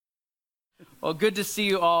Well, good to see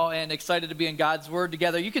you all and excited to be in God's Word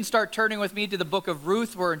together. You can start turning with me to the book of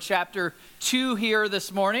Ruth. We're in chapter 2 here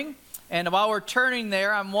this morning. And while we're turning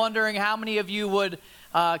there, I'm wondering how many of you would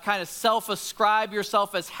kind of self-ascribe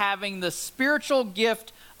yourself as having the spiritual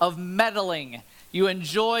gift of meddling. You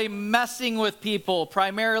enjoy messing with people,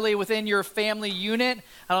 primarily within your family unit.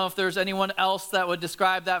 I don't know if there's anyone else that would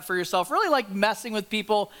describe that for yourself. Really like messing with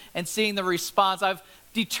people and seeing the response. I've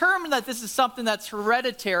determined that this is something that's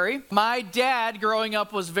hereditary. My dad, growing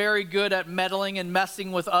up, was very good at meddling and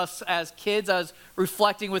messing with us as kids. I was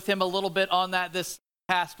reflecting with him a little bit on that this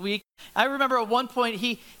past week. I remember at one point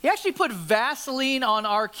he actually put Vaseline on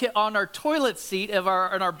our toilet seat in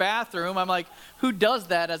our bathroom. I'm like, who does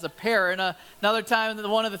that as a parent? Another time,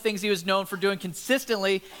 one of the things he was known for doing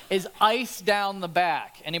consistently is ice down the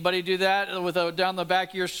back. Anybody do that down the back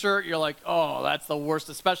of your shirt? You're like, oh, that's the worst,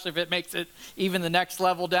 especially if it makes it even the next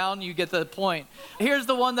level down. You get the point. Here's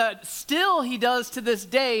the one that still he does to this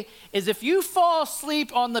day is if you fall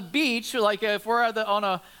asleep on the beach, like if we're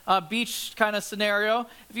on a beach kind of scenario,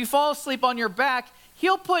 if you fall asleep on your back,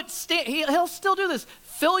 he'll still do this.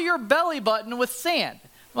 Fill your belly button with sand.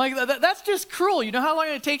 Like, that's just cruel. You know how long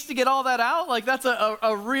it takes to get all that out? Like, that's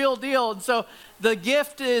a real deal. And so the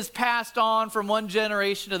gift is passed on from one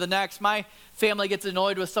generation to the next. My family gets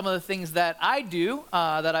annoyed with some of the things that I do,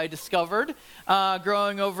 that I discovered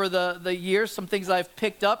growing over the years, some things I've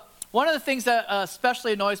picked up. One of the things that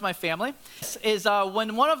especially annoys my family is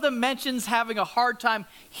when one of them mentions having a hard time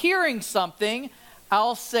hearing something,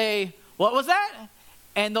 I'll say, what was that?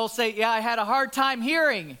 And they'll say, yeah, I had a hard time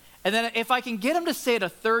hearing. And then if I can get them to say it a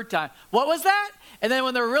third time, what was that? And then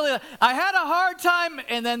when they're really, I had a hard time,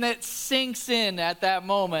 and then it sinks in at that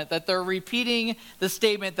moment that they're repeating the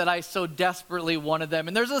statement that I so desperately wanted them.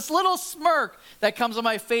 And there's this little smirk that comes on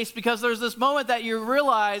my face because there's this moment that you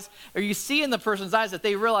realize, or you see in the person's eyes that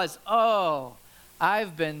they realize, oh,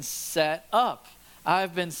 I've been set up.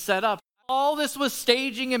 I've been set up. All this was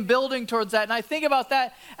staging and building towards that. And I think about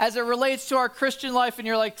that as it relates to our Christian life. And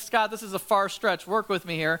you're like, Scott, this is a far stretch. Work with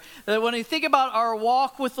me here. That when you think about our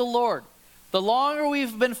walk with the Lord, the longer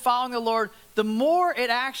we've been following the Lord, the more it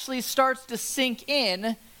actually starts to sink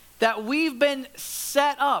in that we've been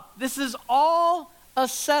set up. This is all a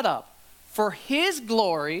setup for His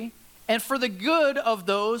glory and for the good of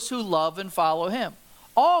those who love and follow Him.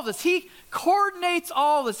 All of this. He coordinates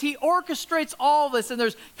all of this. He orchestrates all of this. And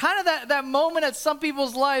there's kind of that moment at some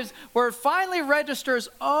people's lives where it finally registers,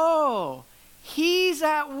 oh, He's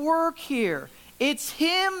at work here. It's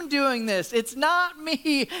Him doing this. It's not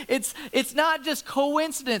me. It's not just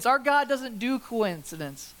coincidence. Our God doesn't do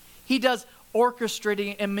coincidence. He does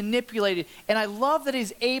orchestrating and manipulating. And I love that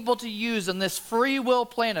He's able to use on this free will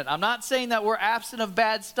planet. I'm not saying that we're absent of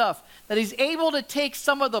bad stuff. That He's able to take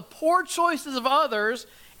some of the poor choices of others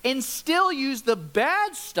and still use the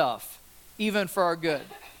bad stuff even for our good.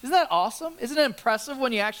 Isn't that awesome? Isn't it impressive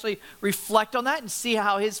when you actually reflect on that and see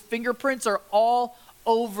how His fingerprints are all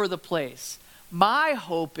over the place? My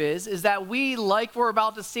hope is that we, like we're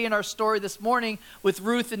about to see in our story this morning with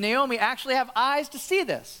Ruth and Naomi, actually have eyes to see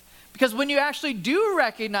this. Because when you actually do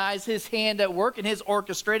recognize His hand at work and His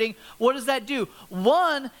orchestrating, what does that do?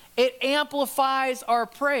 One, it amplifies our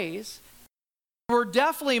praise. We're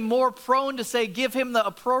definitely more prone to say, give Him the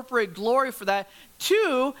appropriate glory for that.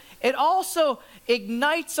 Two, it also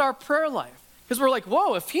ignites our prayer life. Because we're like,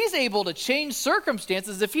 whoa, if He's able to change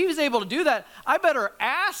circumstances, if He's able to do that, I better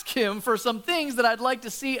ask Him for some things that I'd like to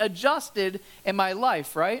see adjusted in my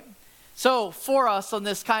life, right? So for us on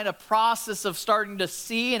this kind of process of starting to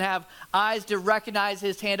see and have eyes to recognize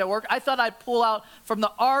His hand at work, I thought I'd pull out from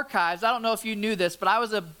the archives. I don't know if you knew this, but I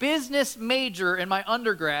was a business major in my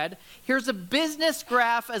undergrad. Here's a business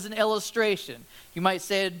graph as an illustration. You might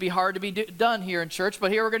say it'd be hard to be done here in church,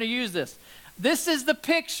 but here we're going to use this. This is the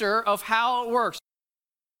picture of how it works.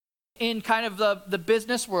 In kind of the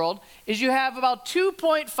business world, is you have about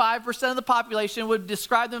 2.5% of the population would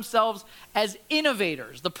describe themselves as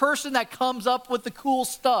innovators, the person that comes up with the cool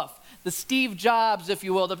stuff, the Steve Jobs, if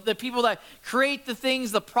you will, the people that create the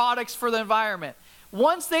things, the products for the environment.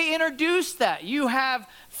 Once they introduce that, you have,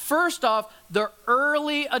 first off, the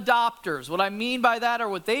early adopters. What I mean by that, or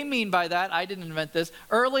what they mean by that, I didn't invent this.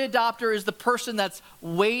 Early adopter is the person that's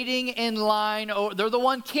waiting in line. They're the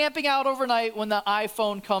one camping out overnight when the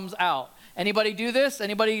iPhone comes out. Anybody do this?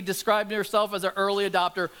 Anybody describe yourself as an early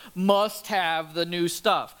adopter must have the new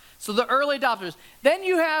stuff. So the early adopters. Then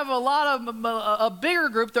you have a bigger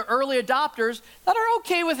group, the early adopters, that are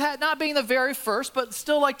okay with not being the very first, but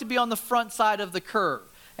still like to be on the front side of the curve.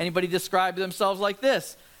 Anybody describe themselves like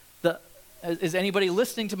this? Is anybody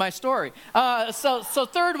listening to my story? So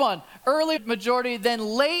third one, early majority, then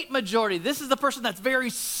late majority. This is the person that's very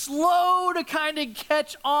slow to kind of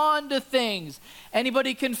catch on to things.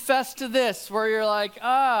 Anybody confess to this, where you're like,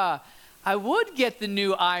 I would get the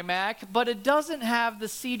new iMac, but it doesn't have the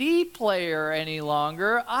CD player any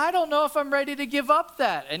longer. I don't know if I'm ready to give up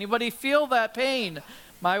that. Anybody feel that pain?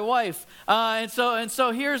 My wife. And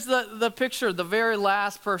so here's the picture, the very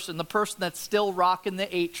last person, the person that's still rocking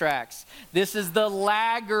the 8 tracks. This is the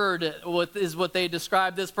laggard, is what they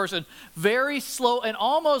describe this person. Very slow and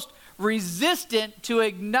almost resistant to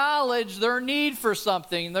acknowledge their need for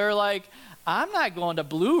something. They're like, I'm not going to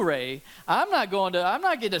Blu-ray. I'm not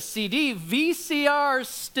getting a CD. VCRs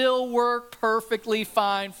still work perfectly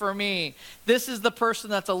fine for me. This is the person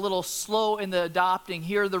that's a little slow in the adopting.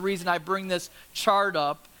 Here, the reason I bring this chart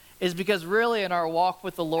up is because really in our walk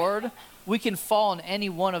with the Lord, we can fall in any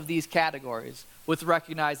one of these categories with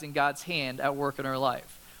recognizing God's hand at work in our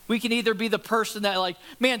life. We can either be the person that like,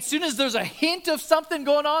 man, as soon as there's a hint of something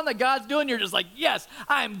going on that God's doing, you're just like, yes,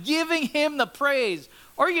 I am giving him the praise.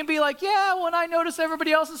 Or you can be like, yeah, when I notice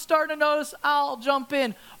everybody else is starting to notice, I'll jump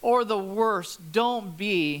in. Or the worst, don't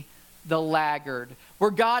be the laggard,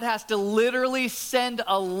 where God has to literally send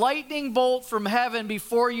a lightning bolt from heaven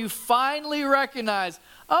before you finally recognize,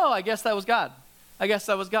 oh, I guess that was God. I guess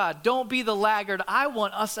that was God. Don't be the laggard. I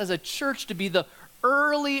want us as a church to be the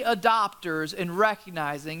early adopters in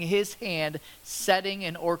recognizing his hand setting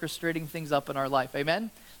and orchestrating things up in our life.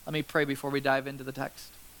 Amen? Let me pray before we dive into the text.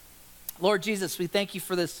 Lord Jesus, we thank you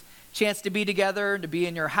for this chance to be together, to be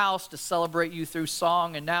in your house, to celebrate you through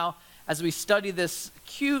song. And now, as we study this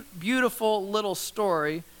cute, beautiful little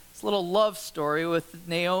story, this little love story with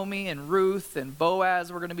Naomi and Ruth and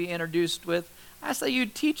Boaz we're going to be introduced with, I ask that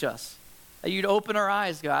you'd teach us, that you'd open our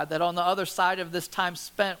eyes, God, that on the other side of this time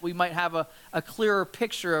spent, we might have a clearer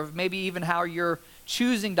picture of maybe even how you're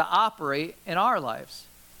choosing to operate in our lives.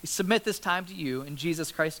 We submit this time to you in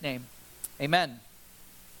Jesus Christ's name. Amen.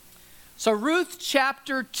 So Ruth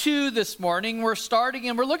chapter 2 this morning, we're starting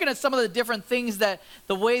and we're looking at some of the different things that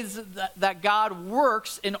the ways that God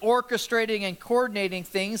works in orchestrating and coordinating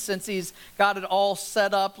things since he's got it all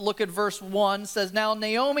set up. Look at verse 1. It says, now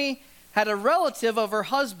Naomi had a relative of her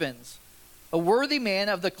husband's, a worthy man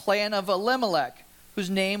of the clan of Elimelech,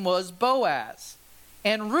 whose name was Boaz.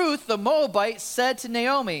 And Ruth the Moabite said to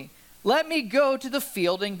Naomi, let me go to the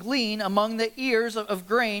field and glean among the ears of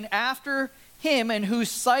grain after him in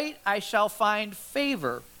whose sight I shall find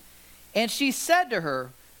favor. And she said to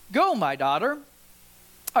her, go, my daughter.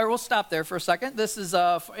 All right, we'll stop there for a second. This is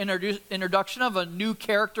an introduction of a new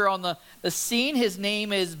character on the scene. His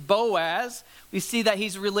name is Boaz. We see that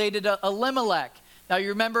he's related to Elimelech. Now, you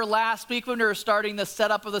remember last week when we were starting the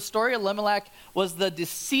setup of the story, Elimelech was the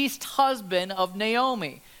deceased husband of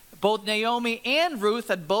Naomi. Both Naomi and Ruth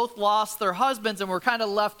had both lost their husbands and were kind of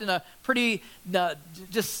left in a pretty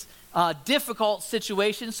difficult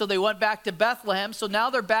situation, so they went back to Bethlehem. So now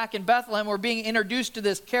they're back in Bethlehem. We're being introduced to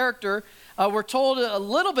this character. We're told a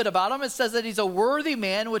little bit about him. It says that he's a worthy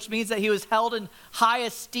man, which means that he was held in high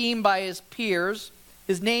esteem by his peers.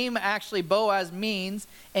 His name actually, Boaz, means,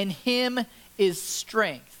 in him is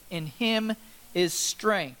strength. In him is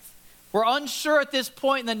strength. We're unsure at this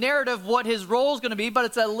point in the narrative what his role is going to be, but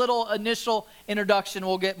it's a little initial introduction.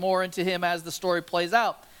 We'll get more into him as the story plays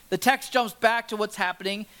out. The text jumps back to what's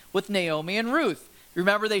happening with Naomi and Ruth.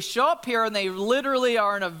 Remember, they show up here and they literally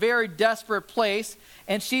are in a very desperate place.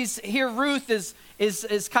 And Ruth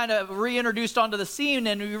is kind of reintroduced onto the scene.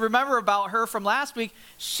 And you remember about her from last week,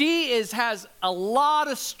 she has a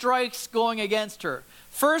lot of strikes going against her.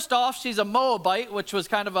 First off, she's a Moabite, which was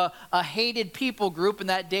kind of a hated people group in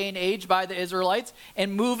that day and age by the Israelites,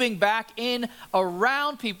 and moving back in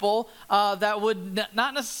around people that would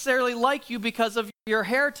not necessarily like you because of your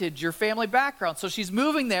heritage, your family background. So she's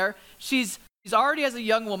moving there. She's already, as a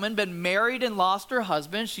young woman, been married and lost her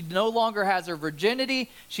husband. She no longer has her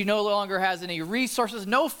virginity. She no longer has any resources,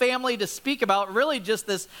 no family to speak about, really just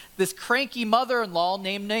this cranky mother-in-law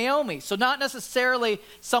named Naomi. So not necessarily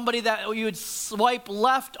somebody that you would swipe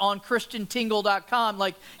left on ChristianTingle.com,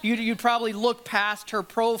 like you'd probably look past her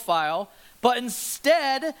profile. But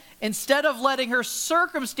instead of letting her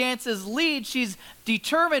circumstances lead, she's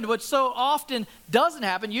determined, which so often doesn't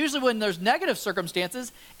happen. Usually when there's negative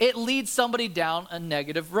circumstances, it leads somebody down a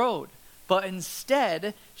negative road. But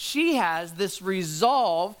instead, she has this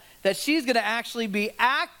resolve that she's going to actually be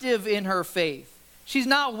active in her faith. She's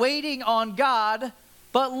not waiting on God,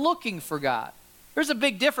 but looking for God. There's a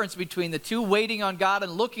big difference between the two, waiting on God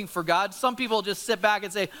and looking for God. Some people just sit back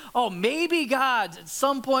and say, oh, maybe God at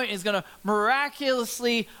some point is going to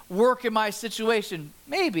miraculously work in my situation.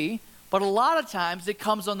 Maybe, But a lot of times it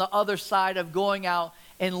comes on the other side of going out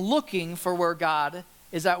and looking for where God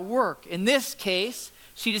is at work. In this case,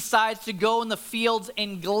 she decides to go in the fields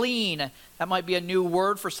and glean. That might be a new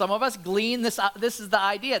word for some of us. Glean, this is the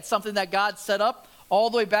idea. It's something that God set up all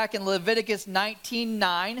the way back in Leviticus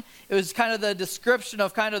 19:9. It was kind of the description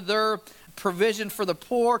of kind of their provision for the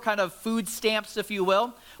poor, kind of food stamps, if you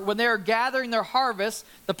will. When they're gathering their harvest,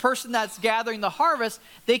 the person that's gathering the harvest,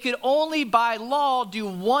 they could only by law do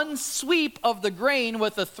one sweep of the grain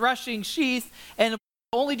with a threshing sheath and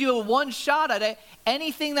only do one shot at it.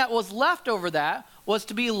 Anything that was left over that was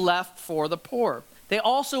to be left for the poor. They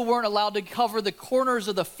also weren't allowed to cover the corners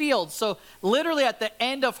of the field. So literally at the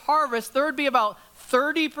end of harvest, there would be about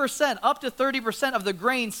 30%, up to 30% of the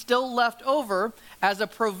grain still left over as a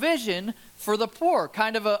provision for the poor.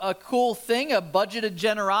 Kind of a cool thing, a budgeted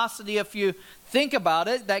generosity, if you think about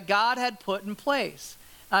it, that God had put in place.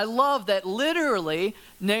 I love that literally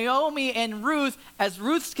Naomi and Ruth, as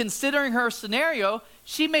Ruth's considering her scenario,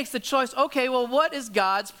 she makes the choice, okay, well, what is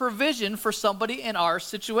God's provision for somebody in our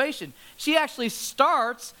situation? She actually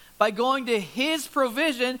starts by going to his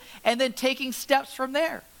provision and then taking steps from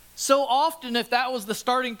there. So often, if that was the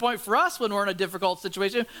starting point for us when we're in a difficult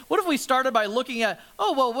situation, what if we started by looking at,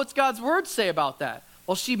 oh, well, what's God's word say about that?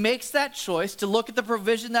 Well, she makes that choice to look at the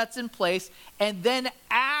provision that's in place and then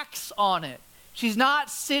acts on it. She's not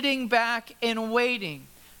sitting back and waiting.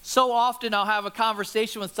 So often I'll have a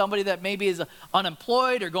conversation with somebody that maybe is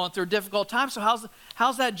unemployed or going through a difficult time. So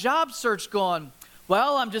how's that job search going?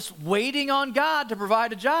 Well, I'm just waiting on God to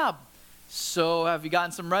provide a job. So have you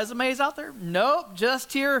gotten some resumes out there? Nope,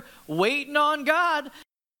 just here waiting on God.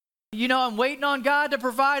 You know, I'm waiting on God to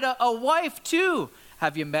provide a wife too.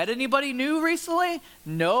 Have you met anybody new recently?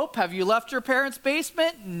 Nope. Have you left your parents'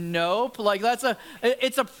 basement? Nope. Like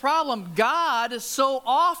it's a problem. God, so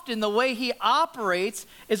often the way he operates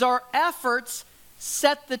is our efforts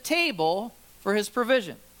set the table for his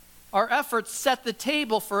provision. Our efforts set the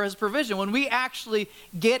table for his provision. When we actually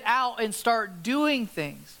get out and start doing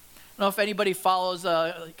things. I don't know if anybody follows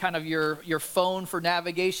kind of your phone for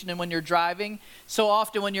navigation and when you're driving. So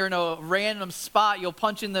often when you're in a random spot, you'll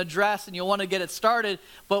punch in the address and you'll want to get it started.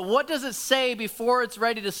 But what does it say before it's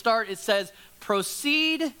ready to start? It says,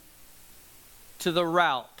 proceed to the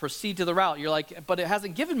route. Proceed to the route. You're like, but it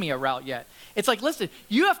hasn't given me a route yet. It's like, listen,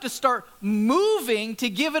 you have to start moving to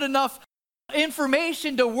give it enough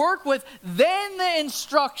information to work with. Then the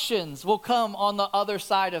instructions will come on the other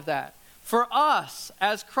side of that. For us,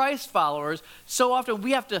 as Christ followers, so often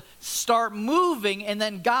we have to start moving and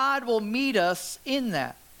then God will meet us in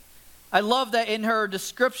that. I love that in her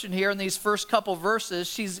description here in these first couple verses,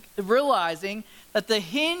 she's realizing that the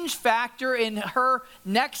hinge factor in her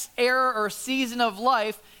next era or season of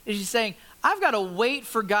life is she's saying, I've got to wait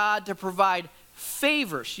for God to provide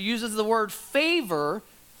favor. She uses the word favor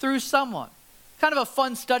through someone. Kind of a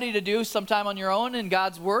fun study to do sometime on your own in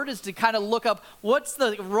God's word is to kind of look up what's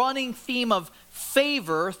the running theme of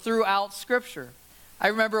favor throughout Scripture. I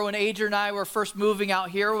remember when Adrian and I were first moving out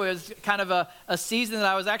here, it was kind of a season that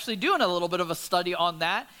I was actually doing a little bit of a study on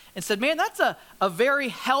that and said, man, that's a very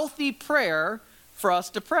healthy prayer for us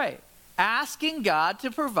to pray. Asking God to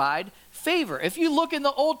provide favor. If you look in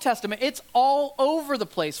the Old Testament, it's all over the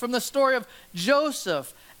place. From the story of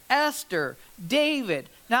Joseph, Esther, David,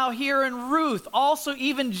 now here in Ruth, also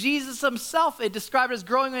even Jesus himself, it described as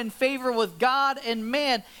growing in favor with God and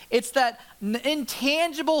man. It's that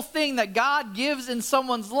intangible thing that God gives in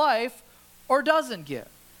someone's life or doesn't give.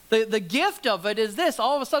 The gift of it is this.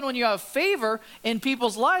 All of a sudden when you have favor in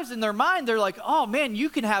people's lives, in their mind, they're like, oh man, you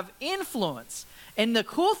can have influence. And the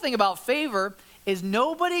cool thing about favor is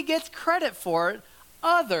nobody gets credit for it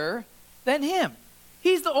other than him.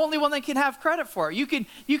 He's the only one that can have credit for it. You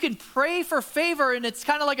can pray for favor, and it's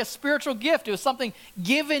kind of like a spiritual gift. It was something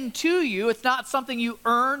given to you. It's not something you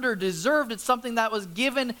earned or deserved. It's something that was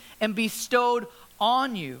given and bestowed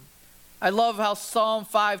on you. I love how Psalm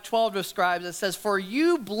 5:12 describes it. It says, for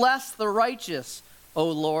you bless the righteous, O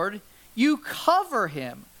Lord. You cover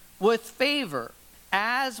him with favor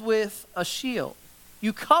as with a shield.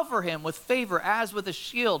 You cover him with favor as with a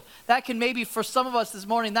shield. That can maybe, for some of us this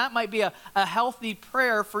morning, that might be a healthy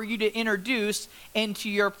prayer for you to introduce into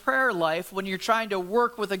your prayer life when you're trying to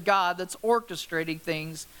work with a God that's orchestrating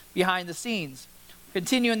things behind the scenes.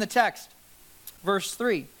 Continue in the text. Verse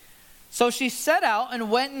 3. So she set out and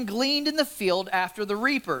went and gleaned in the field after the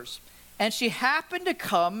reapers. And she happened to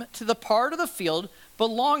come to the part of the field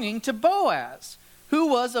belonging to Boaz, who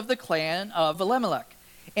was of the clan of Elimelech.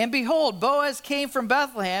 And behold, Boaz came from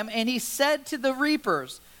Bethlehem, and he said to the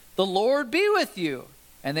reapers, the Lord be with you.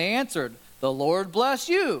 And they answered, the Lord bless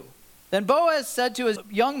you. Then Boaz said to his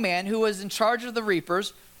young man who was in charge of the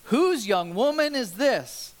reapers, "Whose young woman is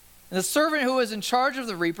this?" And the servant who was in charge of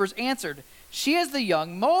the reapers answered, "She is the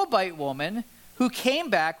young Moabite woman who came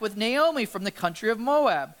back with Naomi from the country of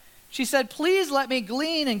Moab. She said, 'Please let me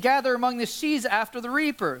glean and gather among the sheaves after the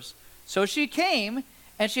reapers.' So she came,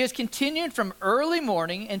 and she has continued from early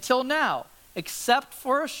morning until now, except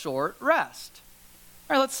for a short rest."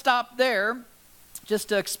 All right, let's stop there just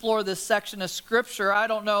to explore this section of Scripture. I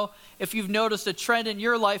don't know if you've noticed a trend in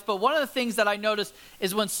your life, but one of the things that I noticed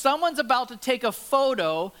is when someone's about to take a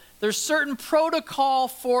photo, there's certain protocol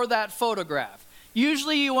for that photograph.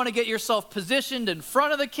 Usually you want to get yourself positioned in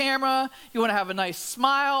front of the camera. You want to have a nice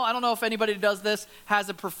smile. I don't know if anybody who does this has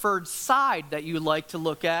a preferred side that you like to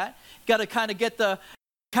look at. You got to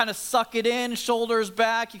kind of suck it in, shoulders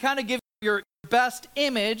back. You kind of give your best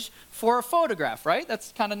image for a photograph, right?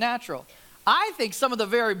 That's kind of natural. I think some of the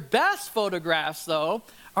very best photographs, though,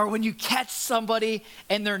 are when you catch somebody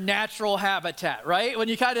in their natural habitat, right? When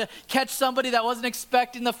you kind of catch somebody that wasn't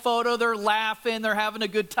expecting the photo, they're laughing, they're having a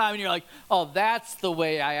good time, and you're like, oh, that's the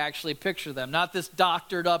way I actually picture them, not this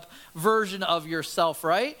doctored up version of yourself,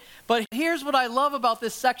 right? But here's what I love about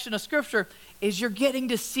this section of Scripture is you're getting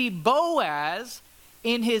to see Boaz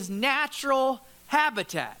in his natural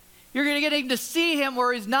habitat. You're getting to see him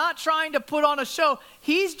where he's not trying to put on a show.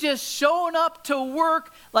 He's just showing up to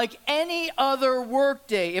work like any other work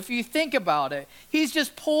day, if you think about it. He's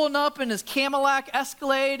just pulling up in his Cadillac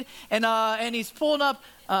Escalade, and he's pulling up,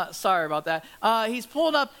 sorry about that. He's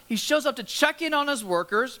pulling up, he shows up to check in on his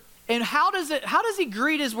workers. And how does he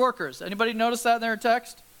greet his workers? Anybody notice that in their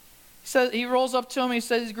text? He rolls up to him,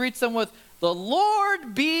 he greets them with, "The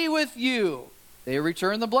Lord be with you." They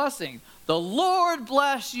return the blessing. "The Lord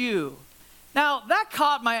bless you." Now, that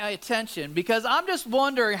caught my attention because I'm just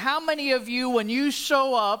wondering how many of you, when you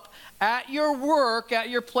show up at your work, at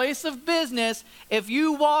your place of business, if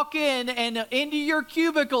you walk in and into your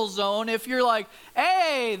cubicle zone, if you're like,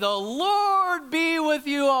 "Hey, the Lord be with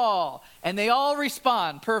you all." And they all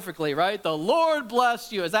respond perfectly, right? "The Lord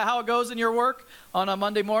bless you." Is that how it goes in your work on a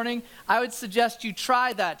Monday morning? I would suggest you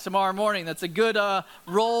try that tomorrow morning. That's a good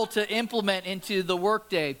role to implement into the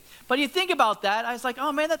workday. But you think about that, I was like,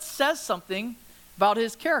 oh man, that says something about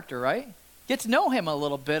his character, right? Get to know him a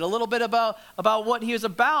little bit about what he was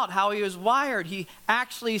about, how he was wired. He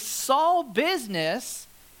actually saw business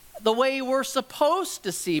the way we're supposed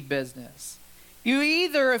to see business. You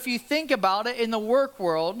either, if you think about it in the work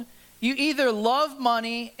world, you either love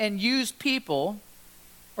money and use people,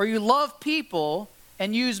 or you love people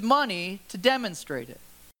and use money to demonstrate it.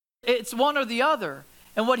 It's one or the other.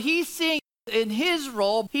 And what he's seeing in his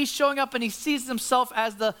role, he's showing up and he sees himself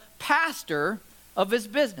as the pastor of his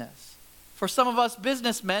business. For some of us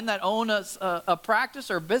businessmen that own a practice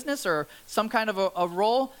or business or some kind of a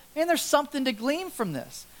role, man, there's something to glean from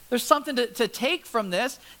this. There's something to take from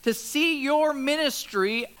this, to see your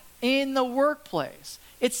ministry in the workplace.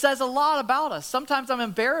 It says a lot about us. Sometimes I'm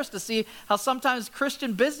embarrassed to see how sometimes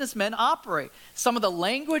Christian businessmen operate. Some of the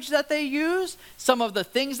language that they use, some of the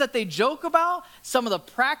things that they joke about, some of the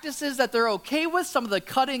practices that they're okay with, some of the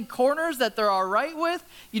cutting corners that they're all right with.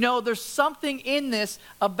 You know, there's something in this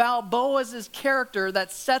about Boaz's character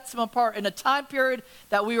that sets him apart. In a time period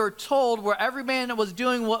that we were told where every man was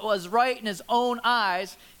doing what was right in his own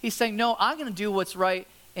eyes, he's saying, no, I'm going to do what's right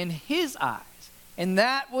in his eyes. And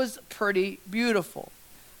that was pretty beautiful.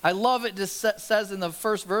 I love it. Just says in the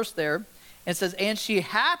first verse there, it says, "And she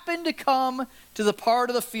happened to come to the part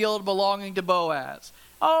of the field belonging to Boaz."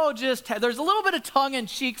 Oh, there's a little bit of tongue in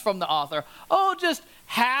cheek from the author. Oh, just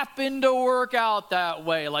happened to work out that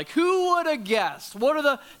way. Like, who would have guessed? What are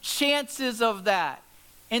the chances of that?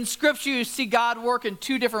 In Scripture, you see God work in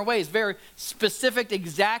two different ways. Very specific,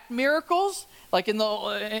 exact miracles. Like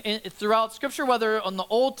throughout Scripture, whether on the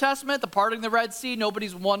Old Testament, the parting of the Red Sea,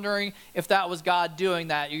 nobody's wondering if that was God doing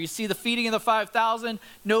that. You see the feeding of the 5,000,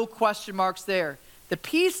 no question marks there. The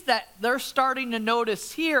piece that they're starting to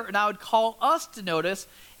notice here, and I would call us to notice,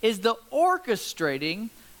 is the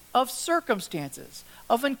orchestrating of circumstances,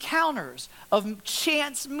 of encounters, of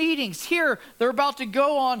chance meetings. Here, they're about to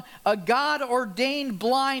go on a God-ordained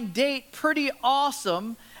blind date, pretty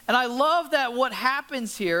awesome. And I love that what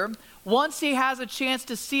happens here, once he has a chance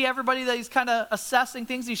to see everybody that he's kind of assessing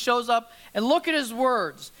things, he shows up and look at his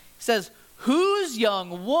words. He says, "Whose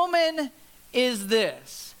young woman is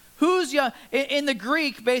this?" Who's young? In the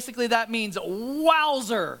Greek, basically that means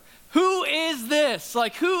wowzer. Who is this?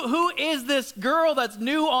 Like, who is this girl that's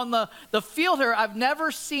new on the field here? I've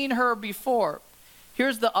never seen her before.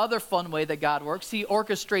 Here's the other fun way that God works. He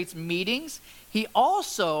orchestrates meetings. He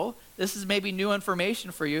also, this is maybe new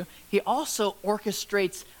information for you, he also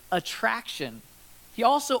orchestrates attraction. He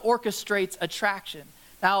also orchestrates attraction.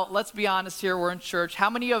 Now, let's be honest here, we're in church. How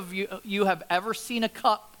many of you have ever seen a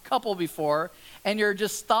couple before, and you're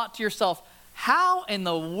just thought to yourself, how in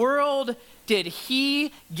the world did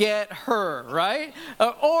he get her, right?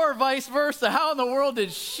 Or vice versa, how in the world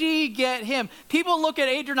did she get him? People look at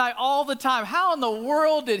Adrian and I all the time. How in the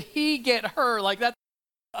world did he get her? Like, that's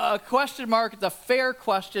a question mark. It's a fair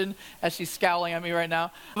question, as she's scowling at me right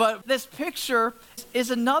now. But this picture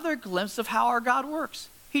is another glimpse of how our God works.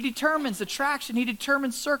 He determines attraction. He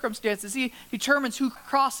determines circumstances. He determines who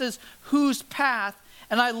crosses whose path.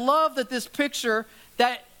 And I love that this picture,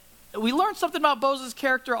 that we learn something about Boaz's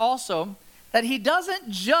character also, that he doesn't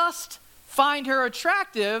just find her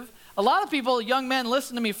attractive. A lot of people, young men,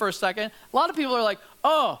 listen to me for a second. A lot of people are like,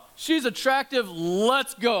 oh, she's attractive,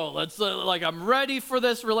 let's go. I'm ready for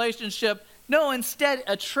this relationship. No, instead,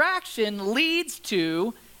 attraction leads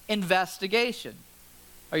to investigation.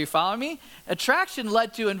 Are you following me? Attraction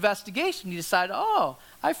led to investigation. He decided, oh,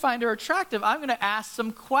 I find her attractive. I'm going to ask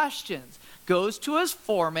some questions. Goes to his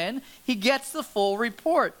foreman. He gets the full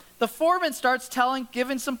report. The foreman starts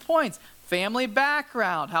giving some points. Family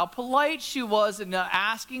background, how polite she was, and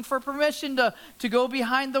asking for permission to go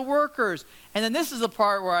behind the workers. And then this is the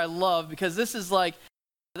part where I love, because this is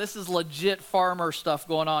legit farmer stuff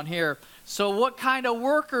going on here. So what kind of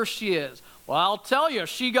worker she is? Well, I'll tell you,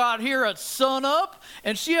 she got here at sunup,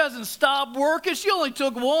 and she hasn't stopped working. She only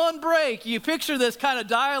took one break. You picture this kind of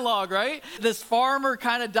dialogue, right? This farmer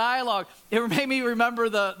kind of dialogue. It made me remember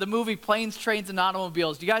the movie Planes, Trains, and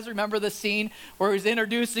Automobiles. Do you guys remember the scene where he's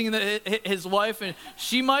introducing his wife, and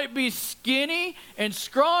she might be skinny and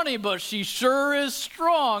scrawny, but she sure is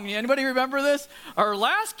strong. Anybody remember this? Our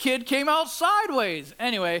last kid came out sideways.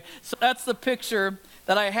 Anyway, so that's the picture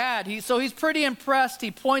that I had. He's pretty impressed.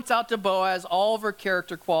 He points out to Boaz all of her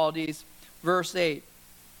character qualities. Verse 8,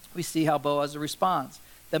 we see how Boaz responds.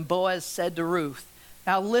 Then Boaz said to Ruth,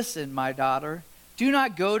 now listen, my daughter, do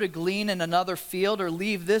not go to glean in another field or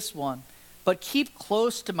leave this one, but keep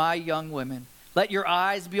close to my young women. Let your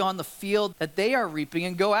eyes be on the field that they are reaping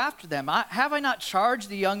and go after them. Have I not charged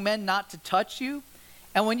the young men not to touch you?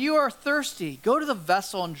 And when you are thirsty, go to the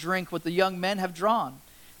vessel and drink what the young men have drawn.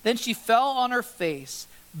 Then she fell on her face,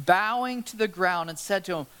 bowing to the ground, and said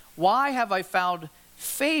to him, why have I found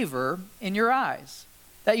favor in your eyes,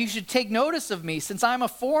 that you should take notice of me, since I am a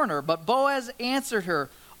foreigner? But Boaz answered her,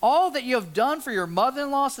 all that you have done for your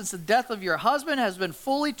mother-in-law since the death of your husband has been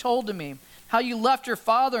fully told to me. How you left your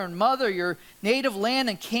father and mother, your native land,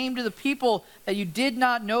 and came to the people that you did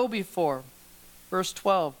not know before. Verse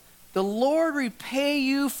 12, the Lord repay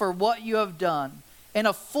you for what you have done, and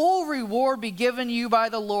a full reward be given you by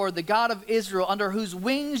the Lord, the God of Israel, under whose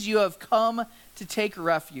wings you have come to take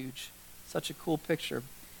refuge. Such a cool picture.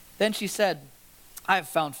 Then she said, I have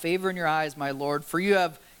found favor in your eyes, my Lord, for you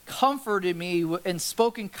have comforted me and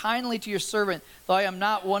spoken kindly to your servant, though I am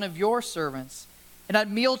not one of your servants. And at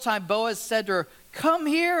mealtime, Boaz said to her, come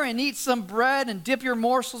here and eat some bread and dip your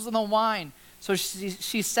morsels in the wine. So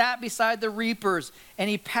she sat beside the reapers, and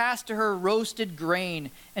he passed to her roasted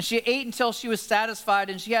grain. And she ate until she was satisfied,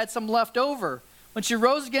 and she had some left over. When she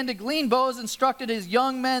rose again to glean, Boaz instructed his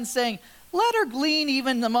young men, saying, let her glean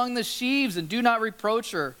even among the sheaves, and do not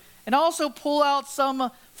reproach her. And also pull out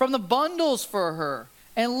some from the bundles for her,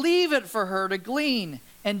 and leave it for her to glean,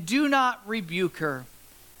 and do not rebuke her.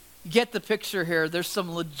 Get the picture here. There's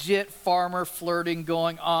some legit farmer flirting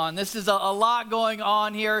going on. This is a lot going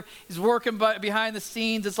on here. He's working behind the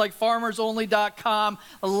scenes. It's like farmersonly.com.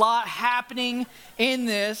 A lot happening in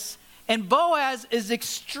this. And Boaz is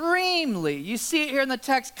extremely, you see it here in the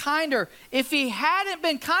text, kinder. If he hadn't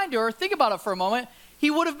been kind to her, think about it for a moment,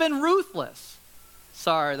 he would have been ruthless.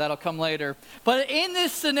 Sorry, that'll come later. But in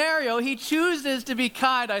this scenario, he chooses to be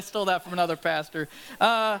kind. I stole that from another pastor.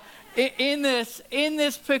 In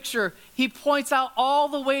this picture, he points out all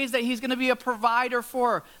the ways that he's going to be a provider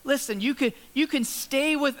for her. Listen, you can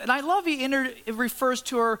stay with, and I love he refers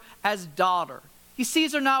to her as daughter. He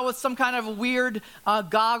sees her not with some kind of weird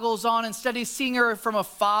goggles on. Instead, he's seeing her from a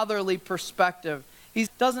fatherly perspective. He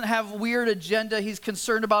doesn't have a weird agenda. He's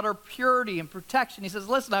concerned about her purity and protection. He says,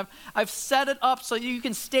 listen, I've set it up so you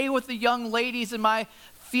can stay with the young ladies in my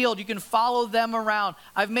field. You can follow them around.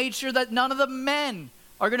 I've made sure that none of the men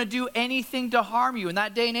are going to do anything to harm you. In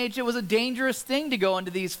that day and age, it was a dangerous thing to go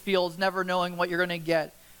into these fields never knowing what you're going to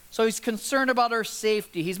get. So he's concerned about her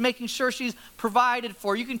safety. He's making sure she's provided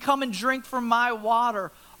for. You can come and drink from my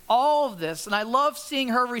water. All of this. And I love seeing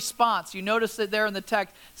her response. You notice it there in the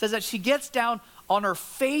text. It says that she gets down on her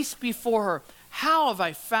face before her. How have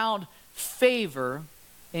I found favor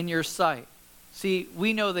in your sight? See,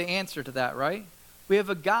 we know the answer to that, right? We have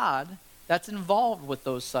a God that's involved with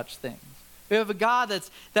those such things. We have a God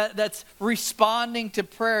that's responding to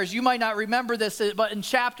prayers. You might not remember this, but in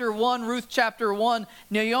chapter 1, Ruth chapter 1,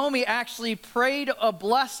 Naomi actually prayed a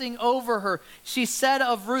blessing over her. She said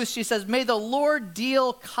of Ruth, she says, "May the Lord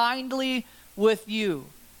deal kindly with you."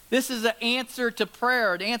 This is an answer to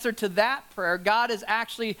prayer, an answer to that prayer. God is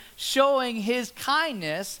actually showing his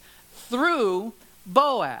kindness through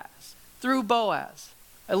Boaz,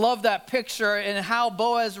 I love that picture and how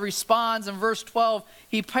Boaz responds in verse 12.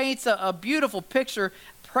 He paints a beautiful picture,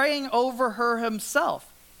 praying over her himself.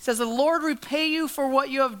 He says, "The Lord repay you for what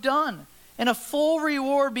you have done, and a full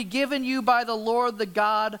reward be given you by the Lord, the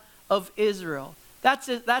God of Israel."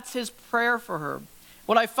 That's his prayer for her.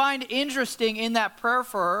 What I find interesting in that prayer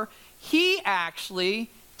for her, he actually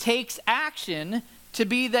takes action to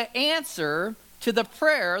be the answer to the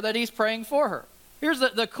prayer that he's praying for her. Here's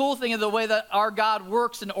the cool thing of the way that our God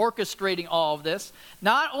works in orchestrating all of this.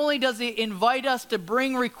 Not only does he invite us to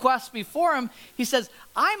bring requests before him, he says,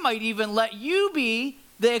 "I might even let you be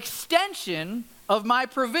the extension of my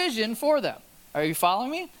provision for them." Are you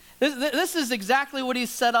following me? This is exactly what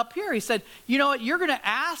he's set up here. He said, you know what, you're going to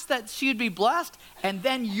ask that she'd be blessed, and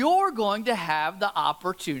then you're going to have the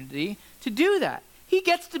opportunity to do that. He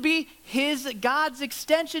gets to be God's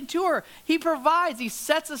extension to her. He provides. He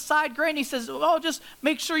sets aside grain. He says, "Oh, just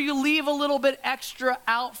make sure you leave a little bit extra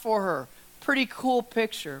out for her." Pretty cool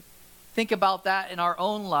picture. Think about that in our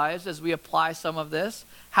own lives as we apply some of this.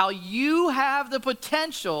 How you have the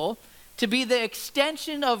potential to be the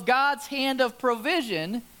extension of God's hand of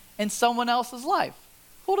provision in someone else's life.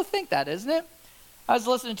 Cool to think that, isn't it? I was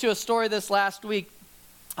listening to a story this last week.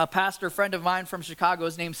 A pastor friend of mine from Chicago,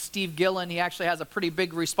 his name's Steve Gillen. He actually has a pretty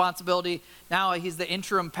big responsibility. Now he's the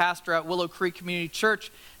interim pastor at Willow Creek Community Church.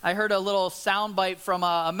 I heard a little soundbite from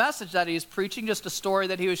a message that he was preaching, just a story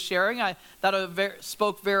that he was sharing. I thought it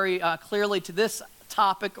spoke very clearly to this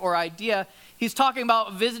topic or idea. He's talking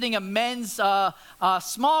about visiting a men's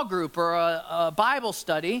small group or a Bible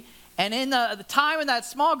study. And in the time in that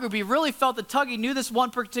small group, he really felt the tug. He knew this one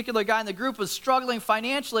particular guy in the group was struggling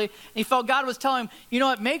financially. And he felt God was telling him, you know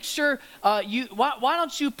what, make sure, why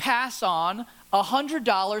don't you pass on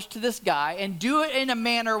 $100 to this guy and do it in a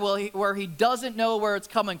manner where he doesn't know where it's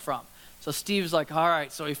coming from. So Steve's like, all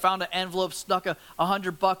right. So he found an envelope, snuck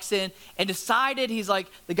 $100 in, and decided, he's like,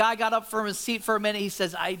 the guy got up from his seat for a minute. He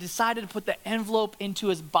says, I decided to put the envelope into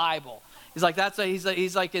his Bible. He's like, that's what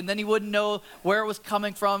he's like, and then he wouldn't know where it was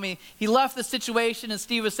coming from. He left the situation, and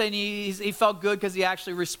Steve was saying he felt good because he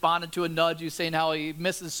actually responded to a nudge. He was saying how he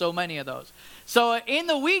misses so many of those. So in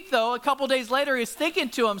the week, though, a couple days later, he's thinking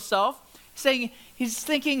to himself, he's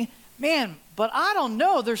thinking, man, but I don't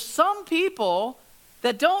know. There's some people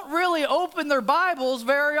that don't really open their Bibles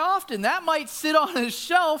very often. That might sit on his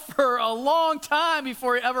shelf for a long time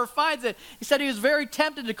before he ever finds it. He said he was very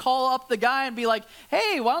tempted to call up the guy and be like,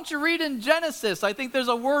 hey, why don't you read in Genesis? I think there's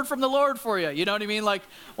a word from the Lord for you. You know what I mean? Like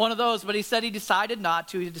one of those. But he said he decided not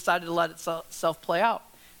to. He decided to let itself play out.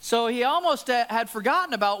 So he almost had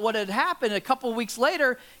forgotten about what had happened. A couple of weeks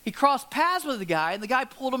later, he crossed paths with the guy, and the guy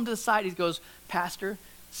pulled him to the side. He goes, Pastor,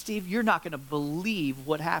 Steve, you're not going to believe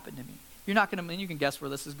what happened to me. You're not going to, and you can guess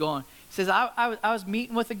where this is going. He says, I was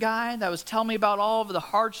meeting with a guy that was telling me about all of the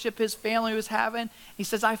hardship his family was having. He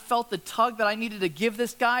says, I felt the tug that I needed to give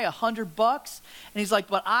this guy $100. And he's like,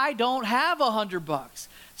 but I don't have $100.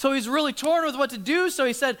 So he's really torn with what to do. So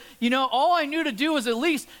he said, all I knew to do was at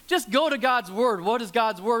least just go to God's word. What does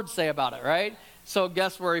God's word say about it, right? So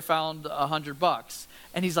guess where he found $100.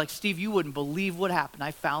 And he's like, Steve, you wouldn't believe what happened.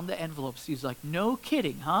 I found the envelope. Steve's like, no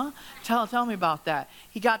kidding, huh? Tell me about that.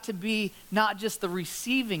 He got to be not just the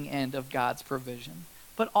receiving end of God's provision,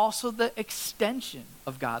 but also the extension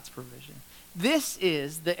of God's provision. This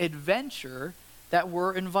is the adventure that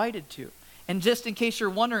we're invited to. And just in case you're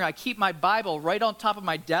wondering, I keep my Bible right on top of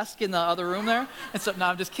my desk in the other room there. And so, no,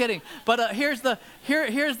 I'm just kidding. But here's the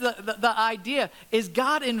idea, is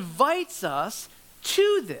God invites us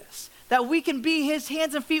to this. That we can be his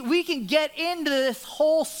hands and feet. We can get into this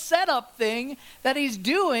whole setup thing that he's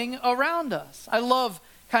doing around us. I love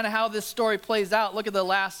kind of how this story plays out. Look at the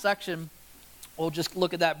last section. We'll just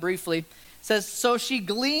look at that briefly. It says, so she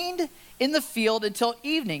gleaned in the field until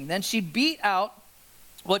evening. Then she beat out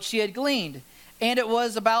what she had gleaned. And it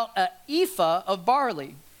was about an ephah of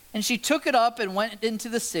barley. And she took it up and went into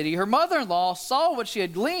the city. Her mother-in-law saw what she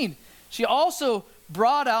had gleaned. She also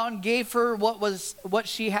brought out and gave her what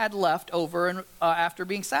she had left over and after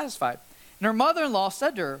being satisfied. And her mother-in-law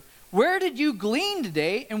said to her, where did you glean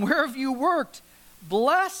today, and where have you worked?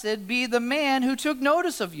 Blessed be the man who took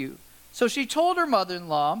notice of you. So she told her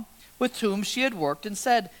mother-in-law with whom she had worked and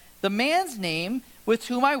said, The man's name with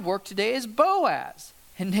whom I work today is Boaz.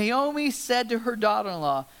 And Naomi said to her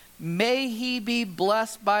daughter-in-law, may he be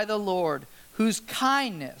blessed by the Lord, whose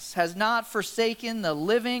kindness has not forsaken the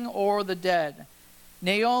living or the dead.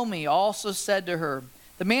 Naomi also said to her,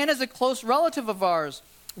 the man is a close relative of ours,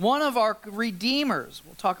 one of our redeemers.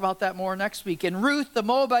 We'll talk about that more next week. And Ruth the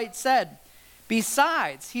Moabite said,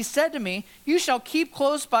 besides, he said to me, you shall keep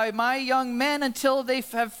close by my young men until they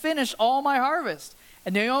have finished all my harvest.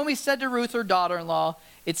 And Naomi said to Ruth, her daughter-in-law,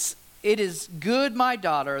 it is good, my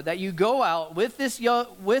daughter, that you go out with his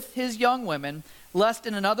young women, lest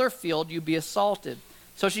in another field you be assaulted.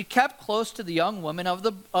 So she kept close to the young woman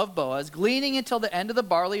of Boaz, gleaning until the end of the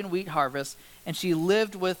barley and wheat harvest, and she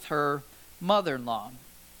lived with her mother-in-law.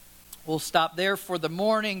 We'll stop there for the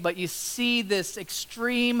morning, but you see this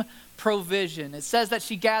extreme provision. It says that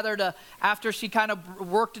she gathered, after she kind of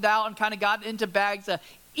worked it out and kind of got into bags, a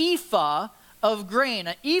ephah of grain.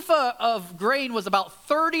 An ephah of grain was about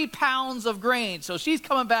 30 pounds of grain. So she's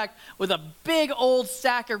coming back with a big old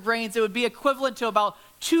sack of grains. It would be equivalent to about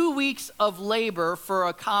 2 weeks of labor for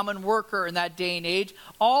a common worker in that day and age,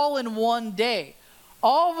 all in one day.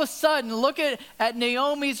 All of a sudden, look at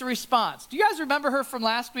Naomi's response. Do you guys remember her from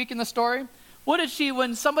last week in the story? What did she,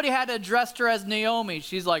 when somebody had addressed her as Naomi,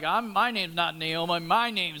 she's like, my name's not Naomi,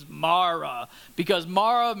 my name's Mara, because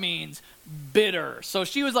Mara means bitter. So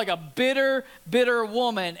she was like a bitter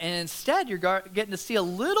woman, and instead you're getting to see a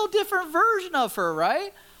little different version of her,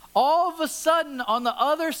 right? All of a sudden, on the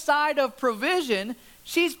other side of provision,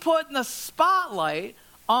 she's putting the spotlight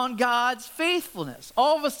on God's faithfulness.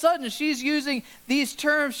 All of a sudden, she's using these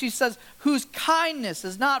terms. She says, whose kindness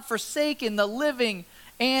has not forsaken the living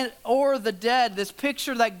or the dead. This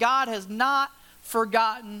picture that God has not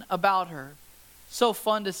forgotten about her. So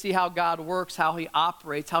fun to see how God works, how he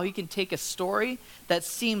operates, how he can take a story that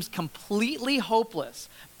seems completely hopeless,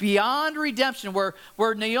 beyond redemption, where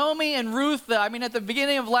Naomi and Ruth, at the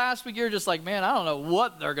beginning of last week, you're just like, man, I don't know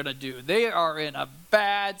what they're going to do. They are in a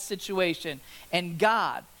bad situation. And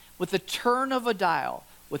God, with the turn of a dial,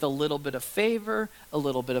 with a little bit of favor, a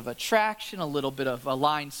little bit of attraction, a little bit of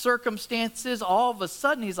aligned circumstances, all of a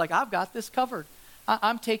sudden he's like, I've got this covered.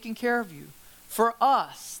 I'm taking care of you. For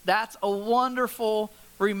us, that's a wonderful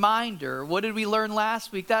reminder. What did we learn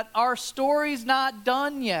last week? That our story's not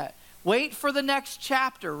done yet. Wait for the next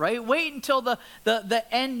chapter, right? Wait until the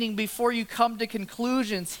ending before you come to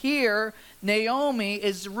conclusions. Here, Naomi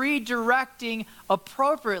is redirecting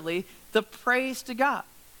appropriately the praise to God.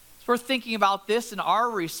 As we're thinking about this and our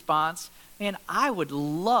response, man, I would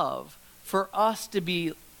love for us to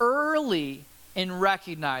be early in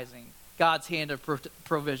recognizing God's hand of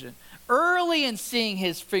provision. Early in seeing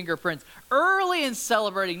his fingerprints, early in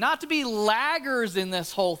celebrating, not to be laggers in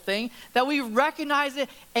this whole thing, that we recognize it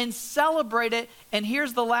and celebrate it. And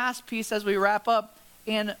here's the last piece as we wrap up,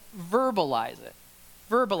 and verbalize it.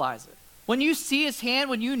 Verbalize it. When you see his hand,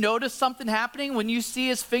 when you notice something happening, when you see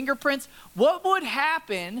his fingerprints, what would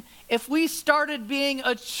happen if we started being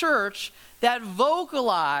a church that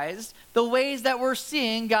vocalized the ways that we're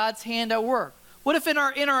seeing God's hand at work? What if in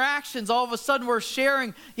our interactions, all of a sudden we're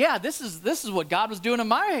sharing, yeah, this is what God was doing in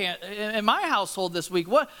my household this week.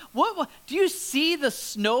 What do you see the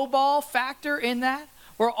snowball factor in that?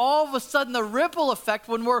 Where all of a sudden the ripple effect,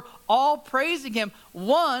 when we're all praising him,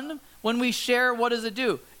 one, when we share, what does it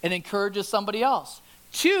do? It encourages somebody else.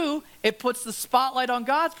 Two, it puts the spotlight on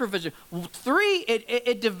God's provision. Three,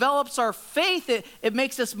 it develops our faith. It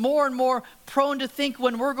makes us more and more prone to think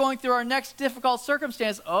when we're going through our next difficult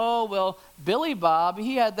circumstance, oh, well, Billy Bob,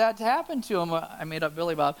 he had that happen to him. I made up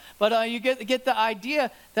Billy Bob. But you get the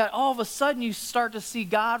idea that all of a sudden you start to see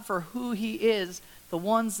God for who he is, the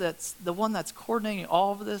one that's coordinating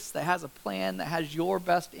all of this, that has a plan, that has your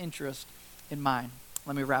best interest in mind.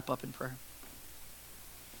 Let me wrap up in prayer.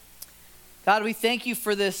 God, we thank you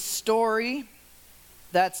for this story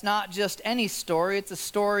that's not just any story. It's a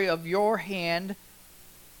story of your hand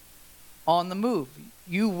on the move.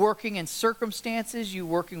 You working in circumstances, you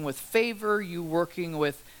working with favor, you working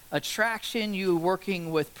with attraction, you working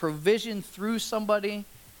with provision through somebody.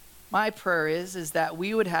 My prayer is that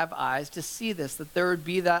we would have eyes to see this, that there would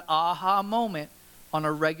be that aha moment on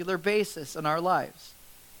a regular basis in our lives.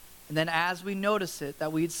 And then as we notice it,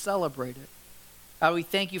 that we'd celebrate it. God, we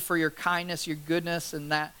thank you for your kindness, your goodness,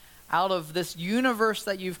 and that out of this universe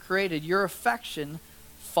that you've created, your affection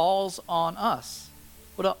falls on us.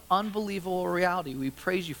 What an unbelievable reality. We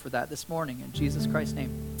praise you for that this morning. In Jesus Christ's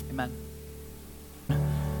name, amen.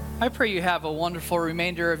 I pray you have a wonderful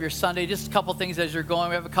remainder of your Sunday. Just a couple things as you're going.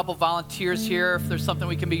 We have a couple volunteers here. If there's something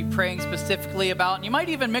we can be praying specifically about, and you might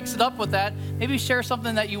even mix it up with that. Maybe share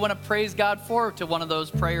something that you want to praise God for to one of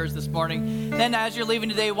those prayers this morning. Then as you're leaving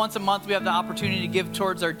today, once a month, we have the opportunity to give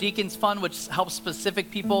towards our Deacons Fund, which helps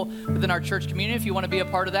specific people within our church community. If you want to be a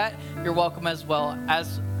part of that, you're welcome as well.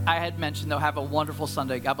 As I had mentioned, though, have a wonderful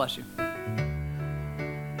Sunday. God bless you.